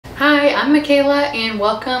Hi, I'm Michaela and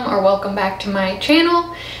welcome back to my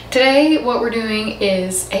channel. Today what we're doing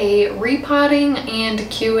is a repotting and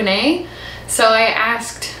Q&A. So I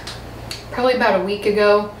asked probably about a week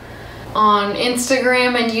ago on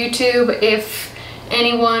Instagram and YouTube if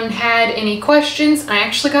anyone had any questions. I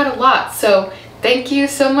actually got a lot, so thank you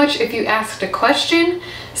so much if you asked a question.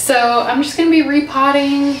 So I'm just going to be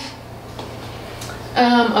repotting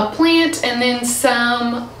a plant and then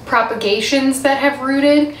some propagations that have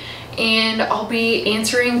rooted, and I'll be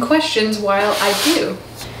answering questions while I do.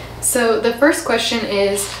 So the first question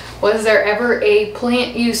is, was there ever a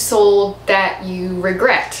plant you sold that you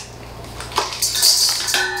regret?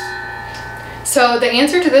 So the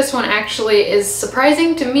answer to this one actually is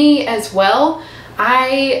surprising to me as well.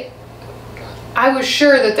 I was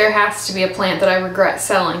sure that there has to be a plant that I regret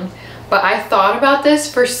selling, but I thought about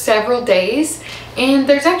this for several days and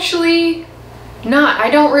there's actually not. I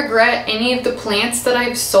don't regret any of the plants that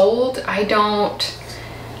I've sold. I don't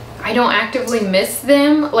actively miss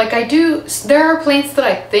them. Like I do, there are plants that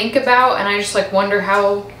I think about and I just like wonder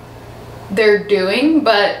how they're doing,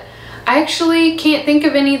 but I actually can't think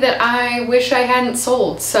of any that I wish I hadn't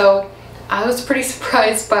sold. So I was pretty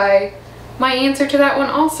surprised by my answer to that one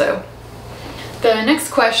also. The next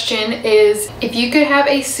question is, if you could have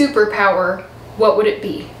a superpower, what would it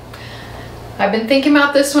be? I've been thinking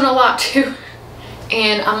about this one a lot too,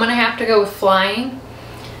 and I'm gonna have to go with flying.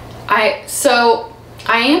 So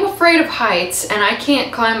I am afraid of heights and I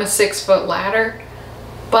can't climb a 6-foot ladder,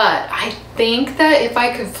 but I think that if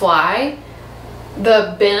I could fly,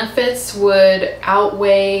 the benefits would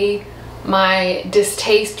outweigh my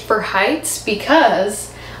distaste for heights,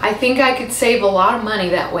 because I think I could save a lot of money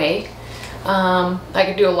that way. I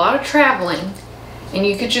could do a lot of traveling and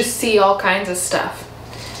you could just see all kinds of stuff.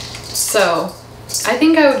 So I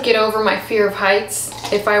think I would get over my fear of heights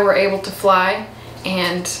if I were able to fly,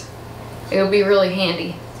 and it would be really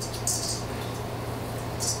handy.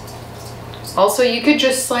 Also, you could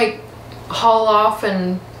just like haul off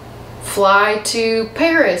and fly to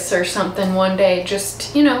Paris or something one day.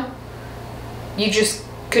 Just, you know, you just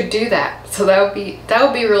could do that. So that would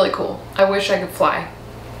be really cool. I wish I could fly,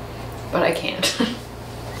 but I can't.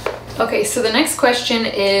 Okay, so the next question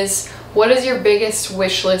is, what is your biggest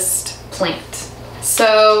wish list plant?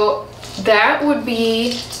 So that would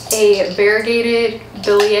be a variegated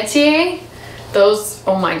Billietiae. Those,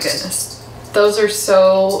 oh my goodness, those are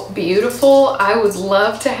so beautiful. I would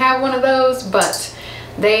love to have one of those, but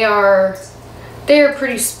they are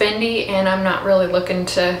pretty spendy and I'm not really looking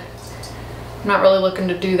to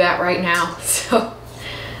do that right now. So,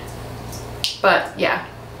 but yeah,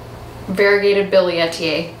 variegated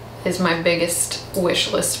Billietiae is my biggest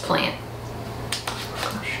wish list plant.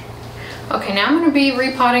 Okay, now I'm going to be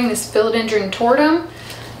repotting this Philodendron tortum.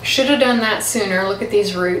 Should have done that sooner. Look at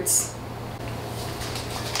these roots.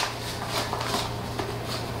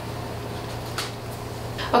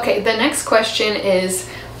 Okay, the next question is,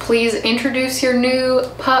 please introduce your new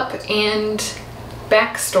pup and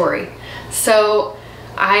backstory. So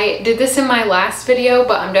I did this in my last video,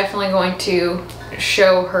 but I'm definitely going to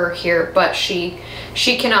show her here, but she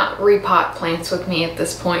cannot repot plants with me at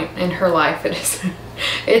this point in her life.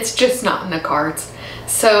 It's just not in the cards.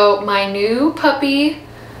 So my new puppy,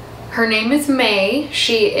 her name is May.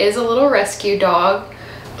 She is a little rescue dog.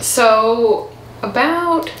 So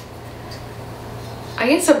about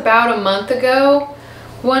a month ago,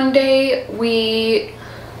 one day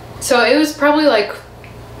so it was probably like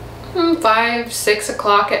 5, 6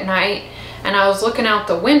 o'clock at night, and I was looking out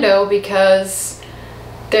the window because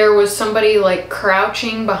there was somebody like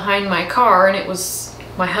crouching behind my car, and it was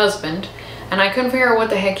my husband, and I couldn't figure out what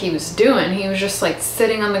the heck he was doing. He was just like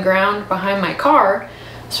sitting on the ground behind my car.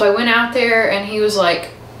 So I went out there and he was like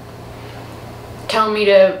telling me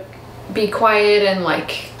to be quiet and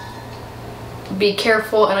like be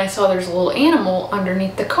careful, and I saw there's a little animal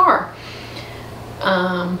underneath the car.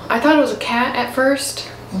 I thought it was a cat at first,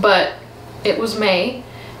 but it was May,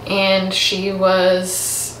 and she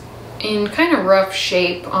was in kind of rough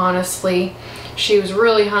shape, honestly. She was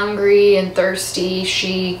really hungry and thirsty.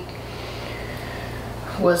 She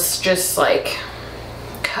was just like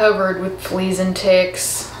covered with fleas and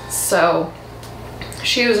ticks, so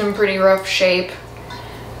she was in pretty rough shape.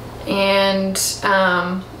 And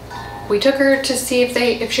we took her to see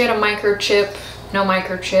if she had a microchip. No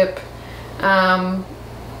microchip.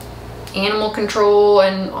 Animal control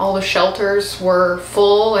and all the shelters were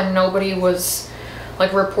full and nobody was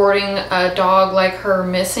like reporting a dog like her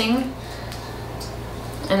missing.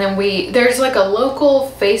 And then there's like a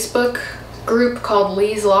local Facebook group called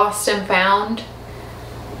Lee's Lost and Found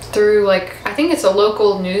through, like, I think it's a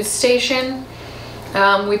local news station.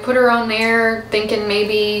 We put her on there thinking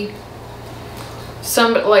maybe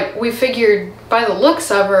we figured by the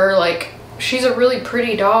looks of her, like, she's a really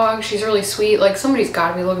pretty dog, she's really sweet, like somebody's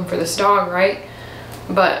got to be looking for this dog, right?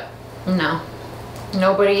 But no,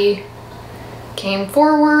 nobody came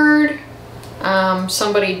forward.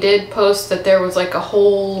 Somebody did post that there was like a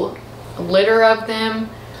whole litter of them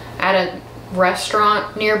at a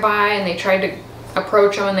restaurant nearby, and they tried to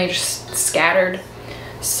approach them and they just scattered.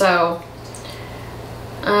 So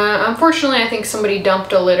unfortunately, I think somebody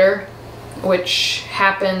dumped a litter, which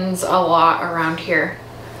happens a lot around here.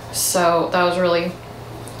 So that was really,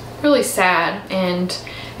 really sad. And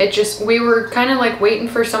we were kind of like waiting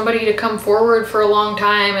for somebody to come forward for a long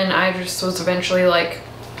time, and I just was eventually like,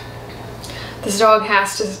 this dog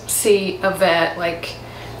has to see a vet, like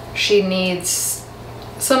she needs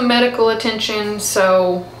some medical attention.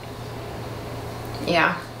 So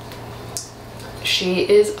yeah, she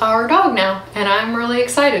is our dog now, and I'm really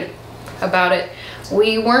excited about it.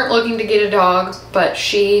 We weren't looking to get a dog, but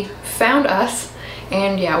she found us,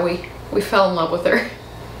 and yeah, we fell in love with her.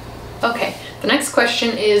 Okay, the next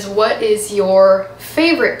question is, what is your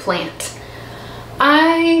favorite plant?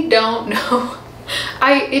 I don't know.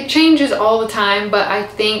 It changes all the time, but I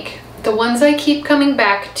think the ones I keep coming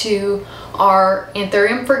back to are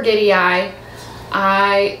Anthurium forgetii.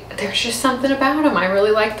 There's just something about them. I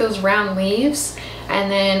really like those round leaves.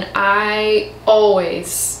 And then I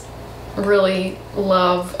always really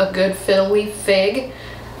love a good fiddle leaf fig.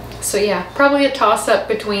 So yeah, probably a toss-up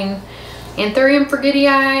between Anthurium forgetii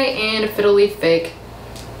and a fiddle leaf fig.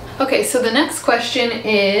 Okay, so the next question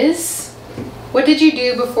is, what did you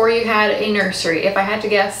do before you had a nursery? If I had to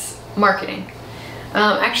guess, marketing.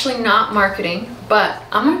 Actually not marketing, but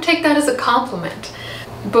I'm gonna take that as a compliment.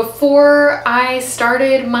 Before I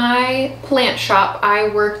started my plant shop, I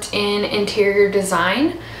worked in interior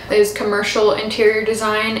design. It was commercial interior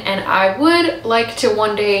design, and I would like to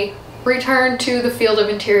one day return to the field of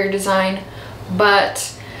interior design,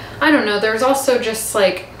 but I don't know, there's also just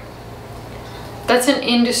like, that's an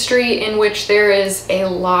industry in which there is a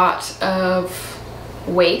lot of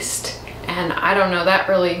waste, and I don't know, that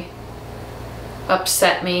really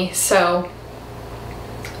upset me. So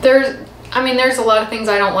there's a lot of things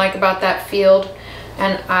I don't like about that field,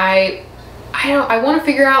 and I want to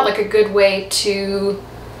figure out like a good way to,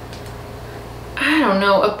 I don't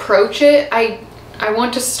know, approach it. I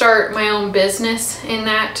want to start my own business in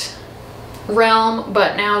that realm,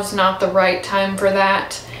 but now's not the right time for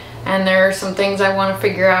that. And there are some things I want to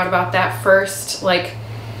figure out about that first. Like,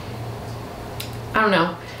 I don't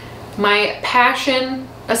know. My passion,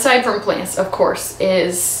 aside from plants, of course,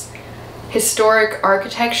 is historic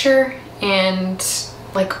architecture and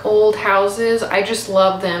like old houses. I just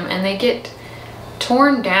love them, and they get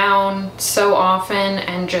torn down so often.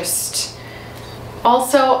 And just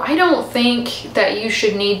also, I don't think that you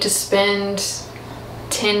should need to spend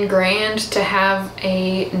 10 grand to have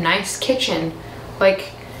a nice kitchen.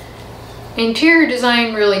 Like, interior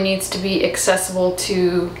design really needs to be accessible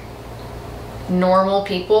to normal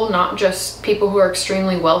people, not just people who are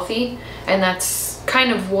extremely wealthy. And that's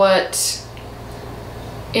kind of what,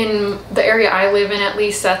 in the area I live in at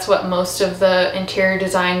least, that's what most of the interior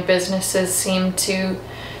design businesses seem to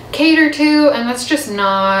cater to, and that's just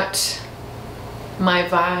not my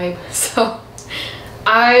vibe. So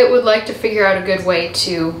I would like to figure out a good way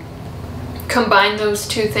to combine those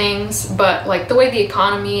two things, but like the way the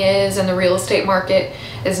economy is and the real estate market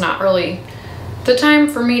is not really the time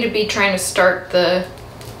for me to be trying to start the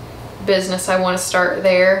business I want to start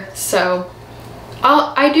there. So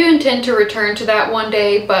I do intend to return to that one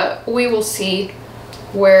day, but we will see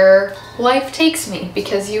where life takes me,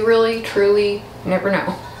 because you really truly never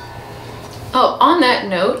know. Oh, on that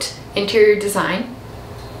note, interior design,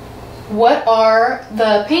 what are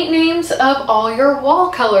the paint names of all your wall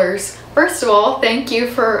colors? First of all, thank you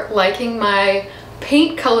for liking my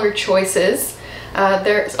paint color choices.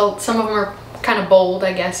 Some of them are kind of bold,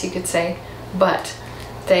 I guess you could say, but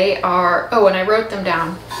they are, oh, and I wrote them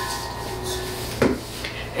down.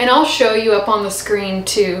 And I'll show you up on the screen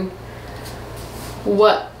too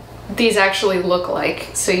what these actually look like,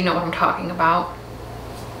 so you know what I'm talking about.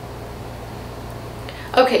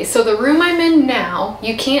 Okay, so the room I'm in now,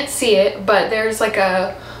 you can't see it, but there's like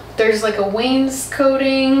a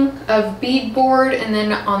wainscoting of beadboard, and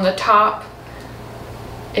then on the top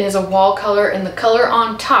is a wall color, and the color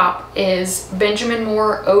on top is Benjamin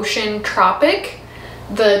Moore Ocean Tropic.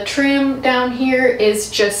 The trim down here is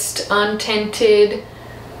just untinted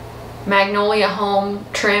Magnolia Home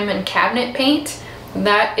trim and cabinet paint.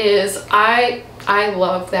 That is, I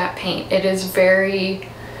love that paint. It is very,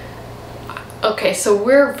 Okay, so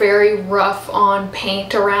we're very rough on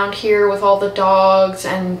paint around here with all the dogs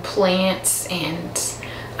and plants, and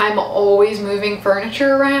I'm always moving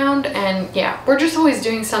furniture around, and yeah, we're just always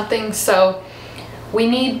doing something, so we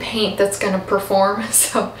need paint that's gonna perform.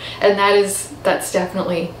 So, and that's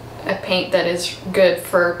definitely a paint that is good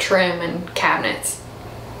for trim and cabinets.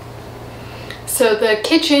 So the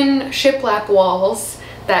kitchen shiplap walls,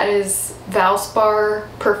 that is Valspar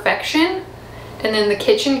Perfection. And then the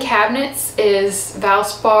kitchen cabinets is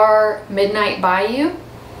Valspar Midnight Bayou.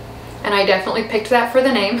 And I definitely picked that for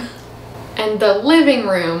the name. And the living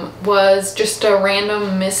room was just a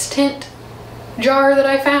random mist tint jar that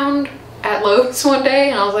I found at Lowe's one day.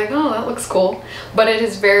 And I was like, oh, that looks cool. But it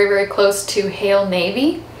is very, very close to Hale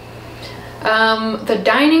Navy. The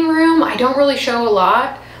dining room, I don't really show a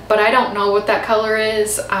lot, but I don't know what that color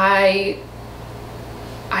is. I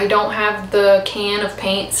don't have the can of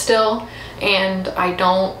paint still. And I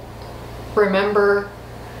don't remember.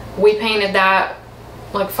 We painted that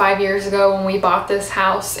like 5 years ago when we bought this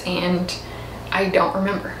house, and I don't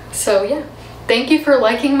remember. So yeah, thank you for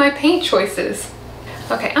liking my paint choices.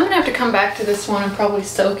 Okay, I'm gonna have to come back to this one and probably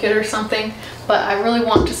soak it or something, but I really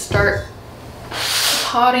want to start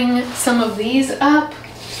potting some of these up.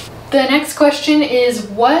 The next question is,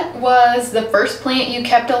 what was the first plant you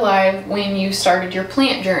kept alive when you started your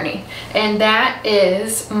plant journey? And that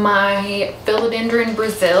is my Philodendron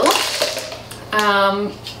Brazil.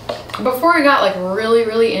 Before I got like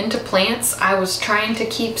really into plants, I was trying to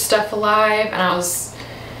keep stuff alive, and I was,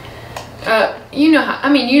 you know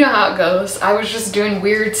how it goes. I was just doing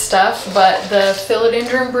weird stuff, but the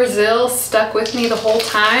Philodendron Brazil stuck with me the whole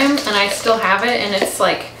time, and I still have it, and it's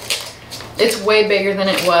like, it's way bigger than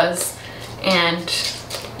it was. And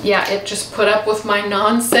yeah, it just put up with my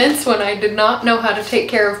nonsense when I did not know how to take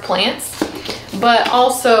care of plants. But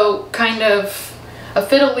also kind of a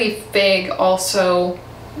fiddle leaf fig also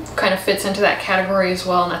kind of fits into that category as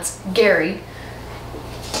well, and that's Gary.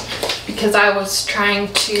 Because I was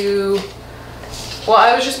trying to, well,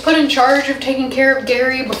 I was just put in charge of taking care of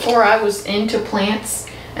Gary before I was into plants,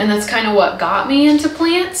 and that's kind of what got me into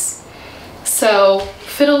plants. So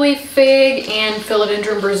fiddle leaf fig and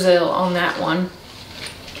Philodendron Brazil on that one.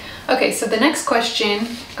 Okay, so the next question,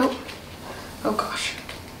 oh gosh,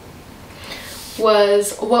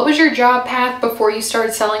 was what was your job path before you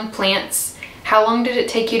started selling plants? How long did it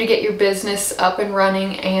take you to get your business up and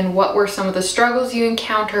running, and what were some of the struggles you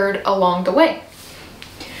encountered along the way?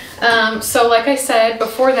 So like I said,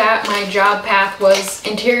 before that, my job path was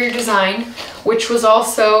interior design, which was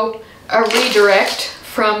also a redirect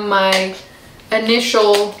from my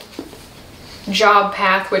initial job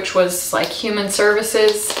path, which was like human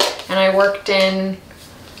services, and I worked in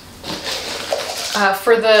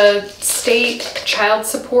for the state child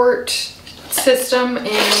support system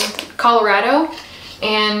in Colorado,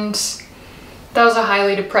 and that was a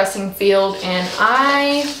highly depressing field, and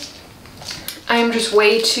I'm just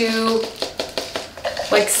way too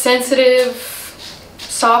like sensitive,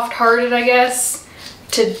 soft-hearted, I guess,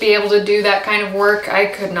 to be able to do that kind of work.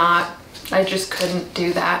 I just couldn't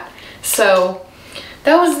do that. So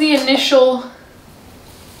that was the initial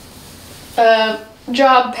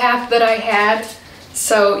job path that I had.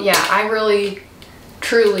 So yeah, I really,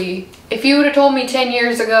 truly, if you would have told me 10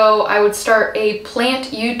 years ago I would start a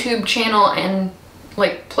plant YouTube channel and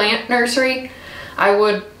like plant nursery, I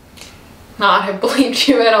would not have believed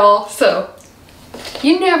you at all. So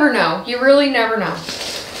you never know. You really never know.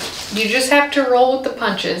 You just have to roll with the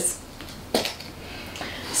punches.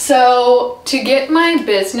 So to get my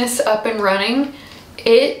business up and running,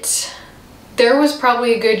 there was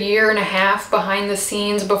probably a good year and a half behind the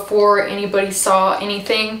scenes before anybody saw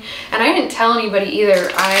anything, and I didn't tell anybody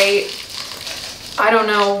either. I don't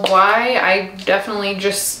know why. I definitely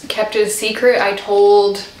just kept it a secret. I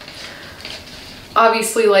told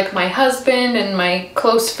obviously like my husband and my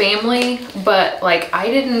close family, but like I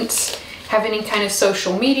didn't have any kind of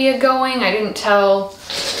social media going. I didn't tell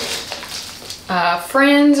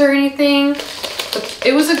friends or anything. But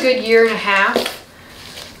it was a good year and a half.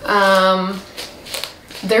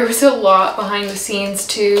 There was a lot behind the scenes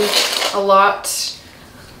too, a lot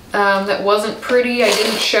that wasn't pretty. I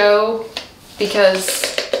didn't show because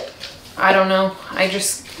I don't know, I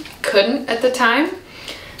just couldn't at the time.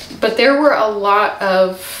 But there were a lot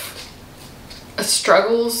of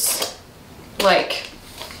struggles, like,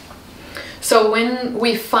 so when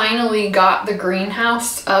we finally got the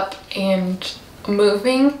greenhouse up and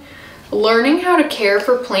moving, learning how to care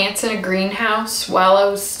for plants in a greenhouse while I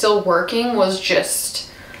was still working was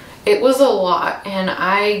just, it was a lot, and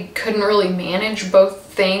I couldn't really manage both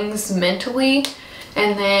things mentally.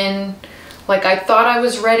 And then like I thought I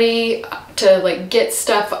was ready to like get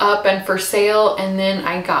stuff up and for sale, and then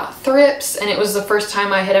I got thrips, and it was the first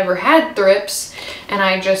time I had ever had thrips, and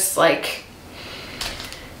I just like,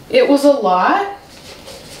 it was a lot.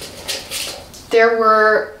 There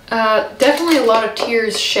were definitely a lot of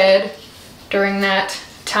tears shed during that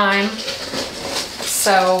time.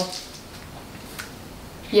 So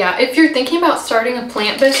yeah, if you're thinking about starting a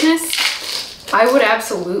plant business, I would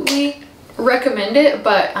absolutely recommend it,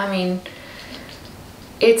 but I mean,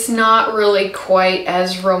 it's not really quite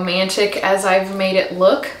as romantic as I've made it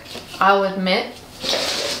look, I'll admit.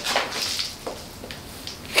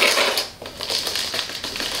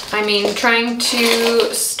 I mean, trying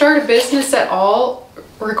to start a business at all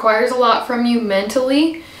requires a lot from you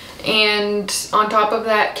mentally, and on top of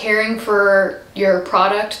that, caring for your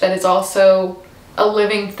product that is also a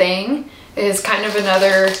living thing is kind of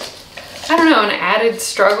another, I don't know, an added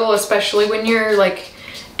struggle, especially when you're like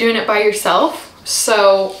doing it by yourself.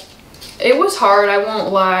 So it was hard, I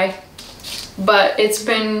won't lie, but it's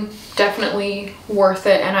been definitely worth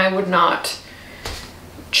it, and I would not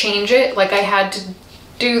change it. Like, I had to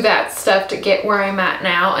do that stuff to get where I'm at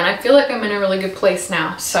now, and I feel like I'm in a really good place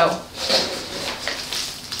now. So,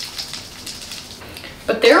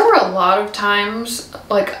 but there were a lot of times,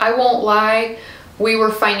 like, I won't lie, we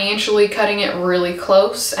were financially cutting it really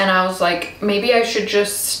close, and I was like, maybe I should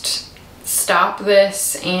just stop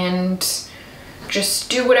this and just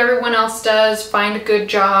do what everyone else does, find a good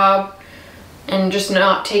job, and just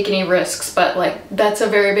not take any risks. But like, that's a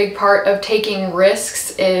very big part of taking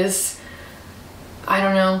risks is, I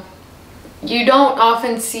don't know, you don't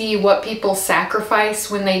often see what people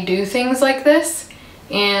sacrifice when they do things like this,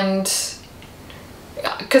 and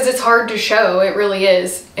because it's hard to show, it really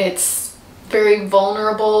is. It's very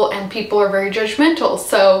vulnerable and people are very judgmental.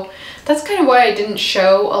 So that's kind of why I didn't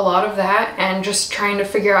show a lot of that, and just trying to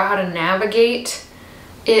figure out how to navigate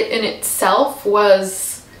it in itself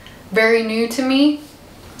was very new to me.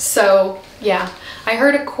 So yeah, I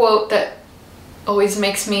heard a quote that always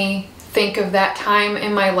makes me think of that time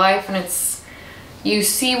in my life, and it's, you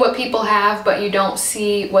see what people have, but you don't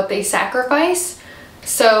see what they sacrifice.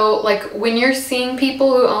 So like, when you're seeing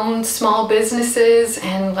people who own small businesses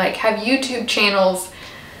and like have YouTube channels,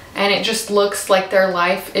 and it just looks like their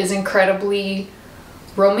life is incredibly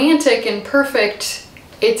romantic and perfect,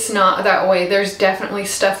 it's not that way. There's definitely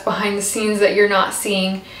stuff behind the scenes that you're not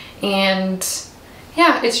seeing, and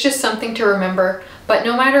yeah, it's just something to remember. But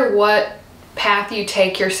no matter what path you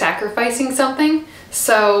take, you're sacrificing something.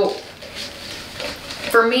 So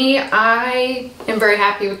for me, I am very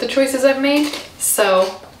happy with the choices I've made.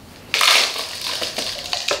 So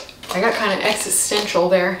I got kind of existential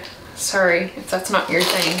there. Sorry if that's not your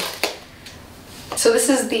thing. So this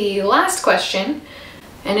is the last question,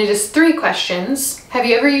 and it is 3 questions. Have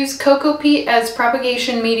you ever used coco peat as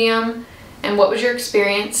propagation medium, and what was your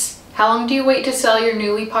experience? How long do you wait to sell your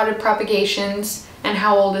newly potted propagations, and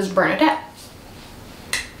how old is Bernadette?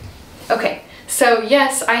 Okay, so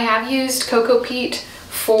yes, I have used coco peat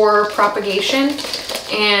for propagation,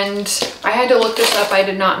 and I had to look this up. I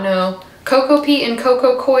did not know. Coco peat and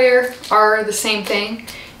coco coir are the same thing.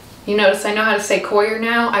 You notice I know how to say coir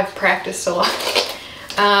now. I've practiced a lot.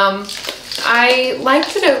 I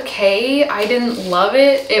liked it okay. I didn't love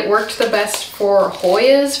it. It worked the best for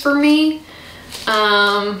Hoyas for me.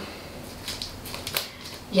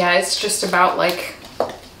 Yeah, it's just about like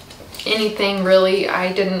anything really. I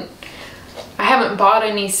haven't bought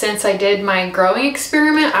any since I did my growing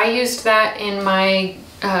experiment. I used that in my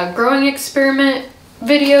growing experiment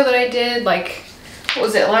video that I did, like, what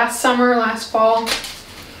was it, last summer, last fall?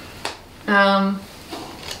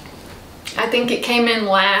 I think it came in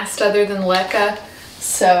last other than Leca,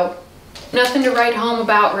 so nothing to write home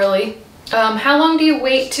about really. How long do you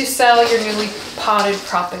wait to sell your newly potted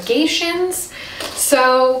propagations?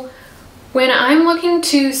 So when I'm looking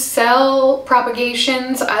to sell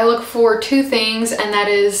propagations, I look for 2 things, and that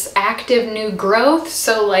is active new growth.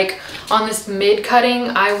 So like on this mid cutting,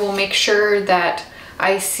 I will make sure that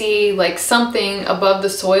I see like something above the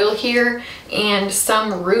soil here and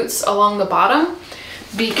some roots along the bottom,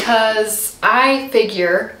 because I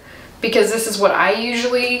figure, because this is what I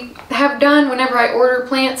usually have done whenever I order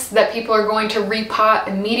plants, that people are going to repot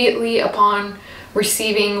immediately upon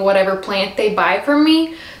receiving whatever plant they buy from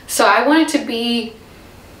me. So I want it to be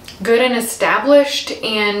good and established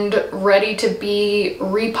and ready to be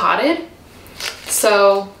repotted.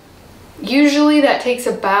 So usually that takes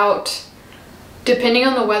about, depending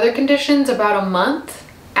on the weather conditions, about a month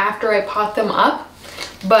after I pot them up.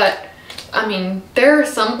 But I mean, there are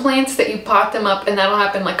some plants that you pot them up and that'll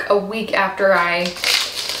happen like a week after I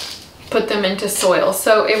put them into soil.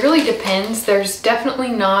 So it really depends. There's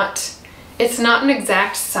definitely not it's not an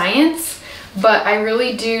exact science, but I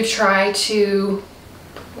really do try to,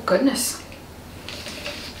 oh goodness,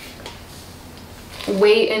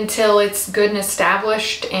 wait until it's good and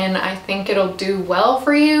established, and I think it'll do well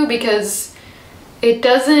for you, because it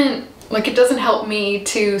doesn't help me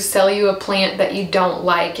to sell you a plant that you don't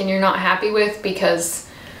like and you're not happy with, because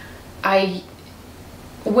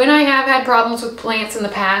when I have had problems with plants in the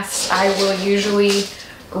past, I will usually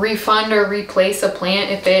refund or replace a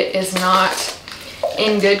plant if it is not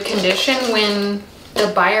in good condition when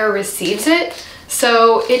the buyer receives it.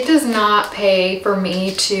 So it does not pay for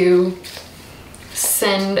me to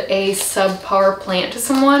send a subpar plant to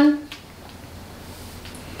someone,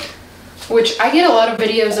 which I get a lot of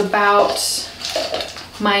videos about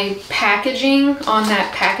my packaging on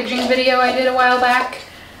that packaging video I did a while back,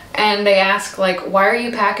 and they ask like, why are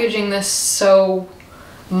you packaging this so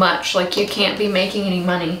much? Like, you can't be making any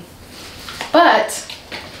money. But,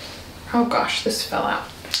 oh gosh, this fell out.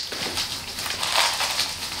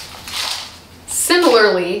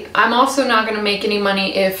 Similarly, I'm also not going to make any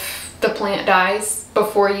money if the plant dies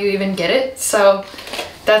before you even get it. So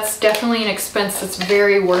that's definitely an expense that's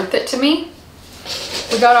very worth it to me.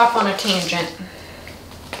 We got off on a tangent,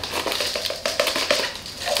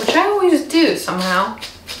 which I always do somehow.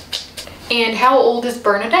 And how old is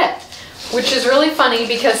Bernadette? Which is really funny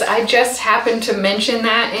because I just happened to mention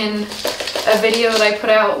that in a video that I put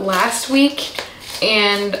out last week,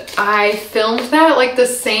 and I filmed that like the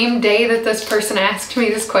same day that this person asked me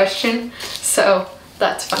this question, so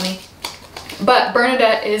that's funny. But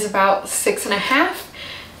Bernadette is about 6.5,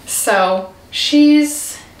 so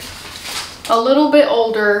she's a little bit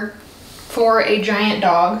older for a giant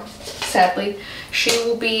dog, sadly. She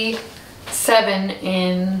will be 7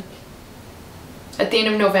 at the end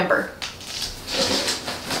of November.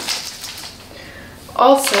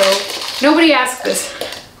 Also, nobody asked this,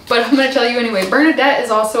 but I'm going to tell you anyway. Bernadette is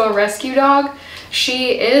also a rescue dog.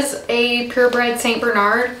 She is a purebred Saint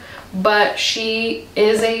Bernard, but she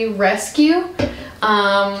is a rescue.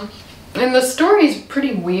 And the story is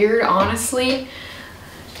pretty weird, honestly.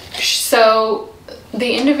 So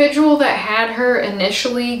the individual that had her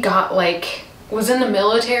initially was in the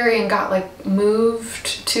military and got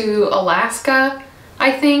moved to Alaska,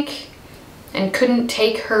 I think, and couldn't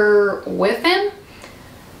take her with him.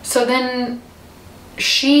 So then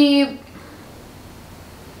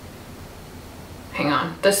hang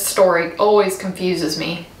on, this story always confuses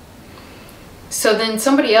me. So then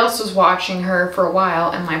somebody else was watching her for a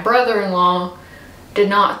while, and my brother-in-law did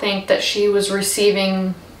not think that she was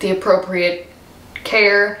receiving the appropriate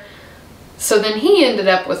care. So then he ended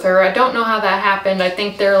up with her. I don't know how that happened. I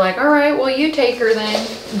think they're like, all right, well, you take her then.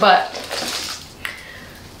 But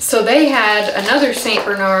so they had another Saint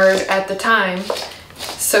Bernard at the time.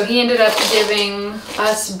 So he ended up giving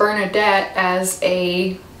us Bernadette as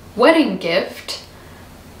a wedding gift.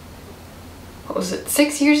 What was it,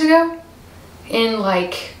 6 years ago? In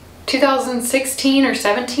like 2016 or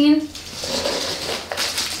 17.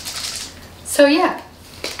 So yeah.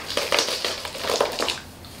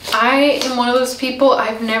 I am one of those people,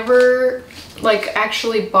 I've never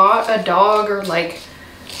actually bought a dog or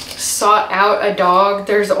sought out a dog.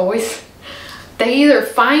 There's always, they either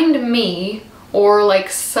find me or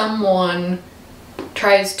someone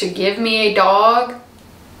tries to give me a dog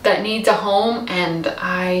that needs a home and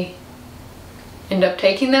I end up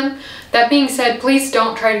taking them. That being said, please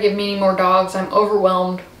don't try to give me any more dogs. I'm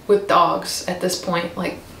overwhelmed with dogs at this point.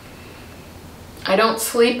 I don't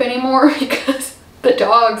sleep anymore because the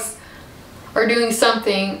dogs are doing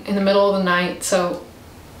something in the middle of the night. So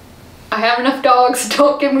I have enough dogs.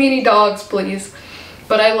 Don't give me any dogs, please.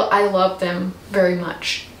 But I love them very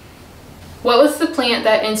much. What was the plant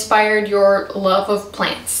that inspired your love of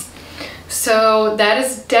plants? So that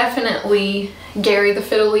is definitely Gary the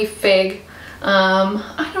Fiddle-Leaf Fig.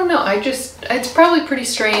 I don't know, it's probably pretty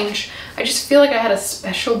strange. I just feel like I had a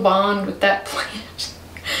special bond with that plant.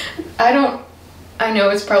 I know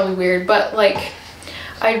it's probably weird, but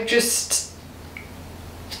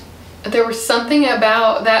there was something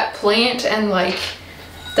about that plant and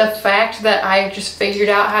the fact that I just figured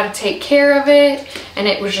out how to take care of it, and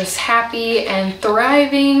it was just happy and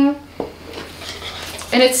thriving.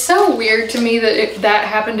 And it's so weird to me that that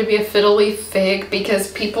happened to be a fiddle leaf fig,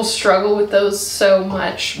 because people struggle with those so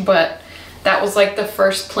much, but that was the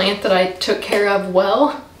first plant that I took care of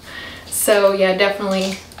well. So yeah,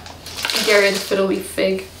 definitely Gary the Fiddle Leaf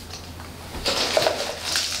Fig.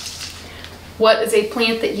 What is a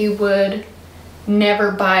plant that you would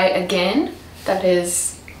never buy again? That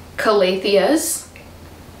is calatheas.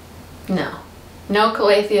 No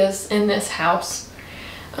calatheas in this house.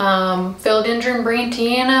 Philodendron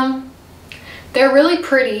brandtianum, They're really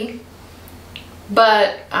pretty,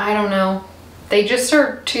 but I don't know. They just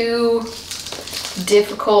are too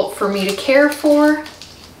difficult for me to care for.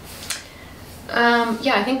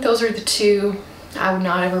 Yeah, I think those are the two I would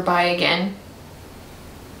not ever buy again.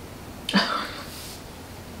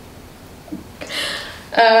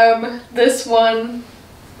 This one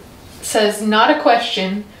says, not a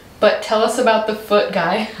question, but tell us about the foot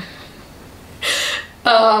guy.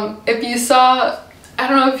 If you saw, I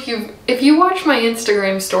don't know if you watch my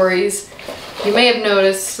Instagram stories, you may have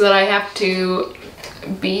noticed that I have to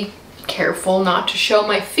be careful not to show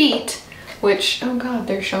my feet, which, oh god,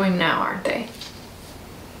 they're showing now, aren't they?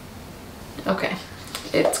 Okay,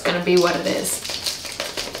 it's gonna be what it is.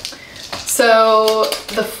 So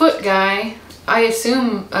the foot guy, I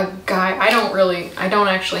assume a guy, I don't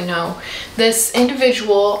actually know. This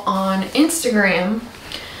individual on Instagram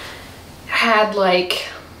had like,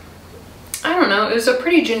 I don't know, it was a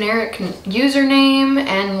pretty generic username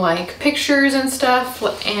and like pictures and stuff,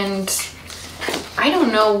 and I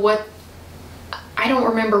don't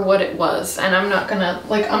remember what it was, and I'm not gonna,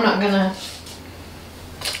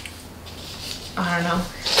 I don't know,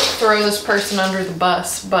 throw this person under the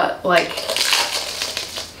bus, but like,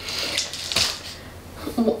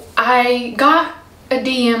 I got a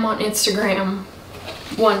DM on Instagram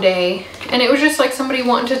one day, and it was just like somebody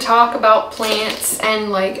wanting to talk about plants,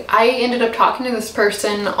 and like I ended up talking to this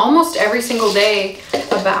person almost every single day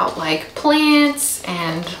about like plants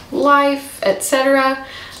and life, etc.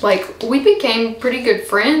 Like we became pretty good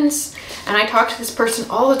friends, and I talked to this person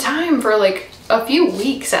all the time for like a few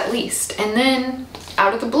weeks at least, and then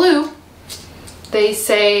out of the blue they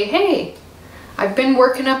say, hey, I've been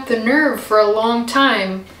working up the nerve for a long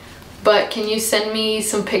time, but can you send me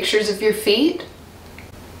some pictures of your feet?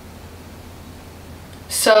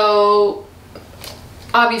 So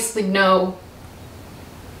obviously no,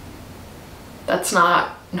 that's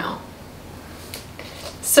not, no.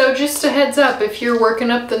 So just a heads up, if you're working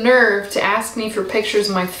up the nerve to ask me for pictures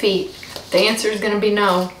of my feet, the answer is gonna be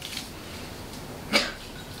no.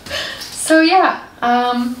 So yeah,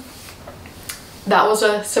 that was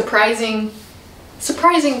a surprising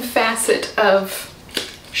facet of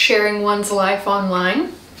sharing one's life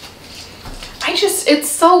online. It's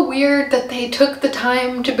so weird that they took the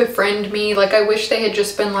time to befriend me. Like, I wish they had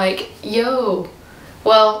just been like, yo.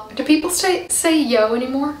 Well, do people say yo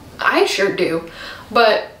anymore? I sure do.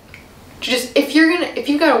 But just, if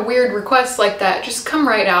you got a weird request like that, just come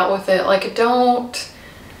right out with it. Like, don't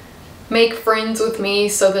make friends with me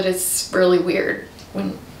so that it's really weird.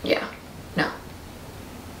 Yeah, no.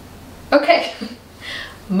 Okay,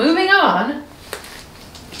 moving on.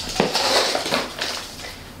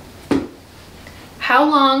 How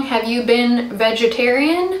long have you been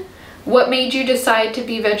vegetarian? What made you decide to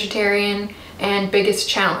be vegetarian, and biggest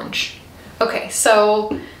challenge? Okay,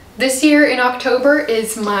 so this year in October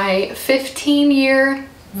is my 15-year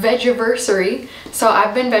vegiversary. So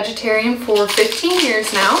I've been vegetarian for 15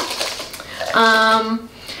 years now.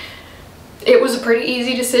 It was a pretty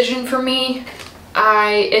easy decision for me.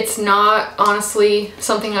 It's not honestly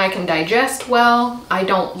something I can digest well. I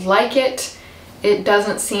don't like it. It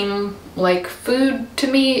doesn't seem like food to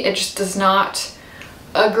me. It just does not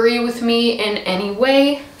agree with me in any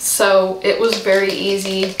way. So it was very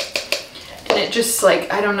easy, and it just,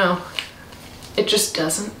 like, I don't know, it just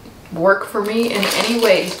doesn't work for me in any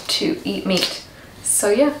way to eat meat. So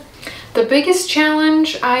yeah, the biggest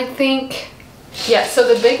challenge, I think, yeah,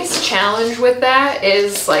 so the biggest challenge with that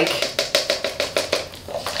is like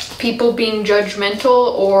people being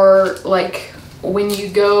judgmental, or like when you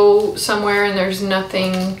go somewhere and there's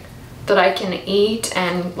nothing that I can eat,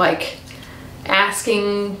 and like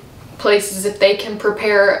asking places if they can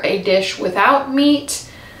prepare a dish without meat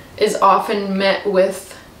is often met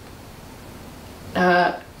with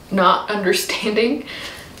not understanding.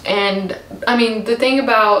 And I mean, the thing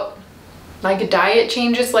about like diet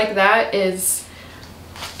changes like that is,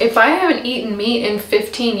 if I haven't eaten meat in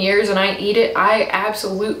 15 years and I eat it, I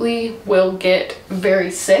absolutely will get very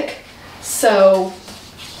sick. So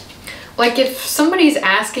like if somebody's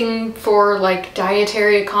asking for like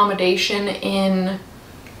dietary accommodation in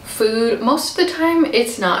food, most of the time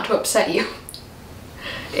it's not to upset you.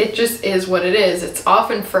 It just is what it is. It's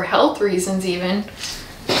often for health reasons even.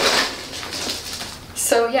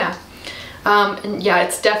 So yeah, and yeah,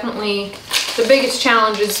 it's definitely the biggest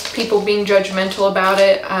challenge is people being judgmental about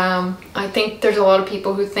it. I think there's a lot of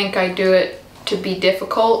people who think I do it to be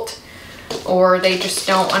difficult, or they just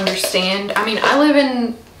don't understand. I mean, I live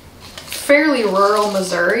in fairly rural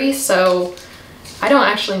Missouri, so I don't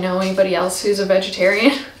actually know anybody else who's a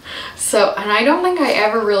vegetarian. So, and I don't think I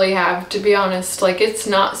ever really have, to be honest. Like, it's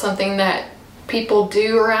not something that people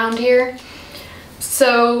do around here.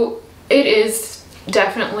 So it is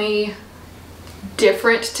definitely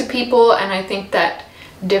different to people, and I think that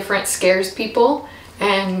different scares people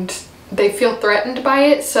and they feel threatened by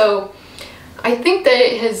it. So I think that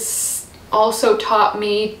it has also taught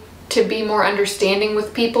me to be more understanding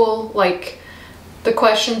with people. Like, the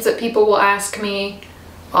questions that people will ask me,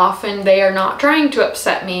 often they are not trying to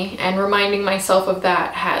upset me, and reminding myself of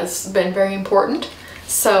that has been very important.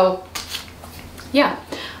 So yeah,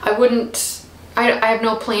 I have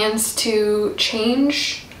no plans to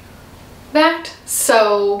change that.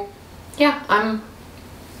 So yeah, I'm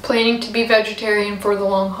planning to be vegetarian for the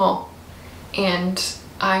long haul, and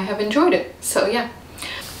I have enjoyed it. So yeah.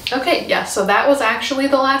 Okay, yeah, so that was actually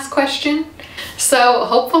the last question. So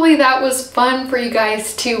hopefully that was fun for you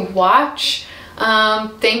guys to watch.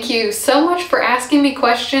 Thank you so much for asking me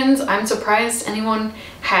questions. I'm surprised anyone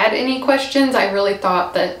had any questions. I really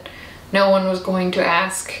thought that no one was going to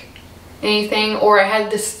ask anything, or I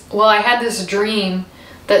had this dream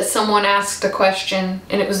that someone asked a question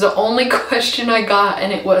and it was the only question I got,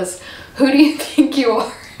 and it was, who do you think you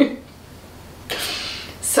are?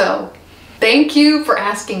 So thank you for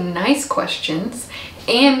asking nice questions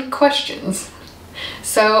and questions.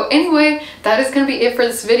 So anyway, that is going to be it for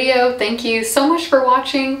this video. Thank you so much for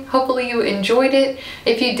watching. Hopefully you enjoyed it.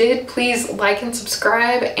 If you did, please like and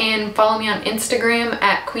subscribe and follow me on Instagram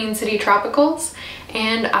at Queen City Tropicals,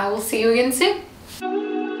 and I will see you again soon.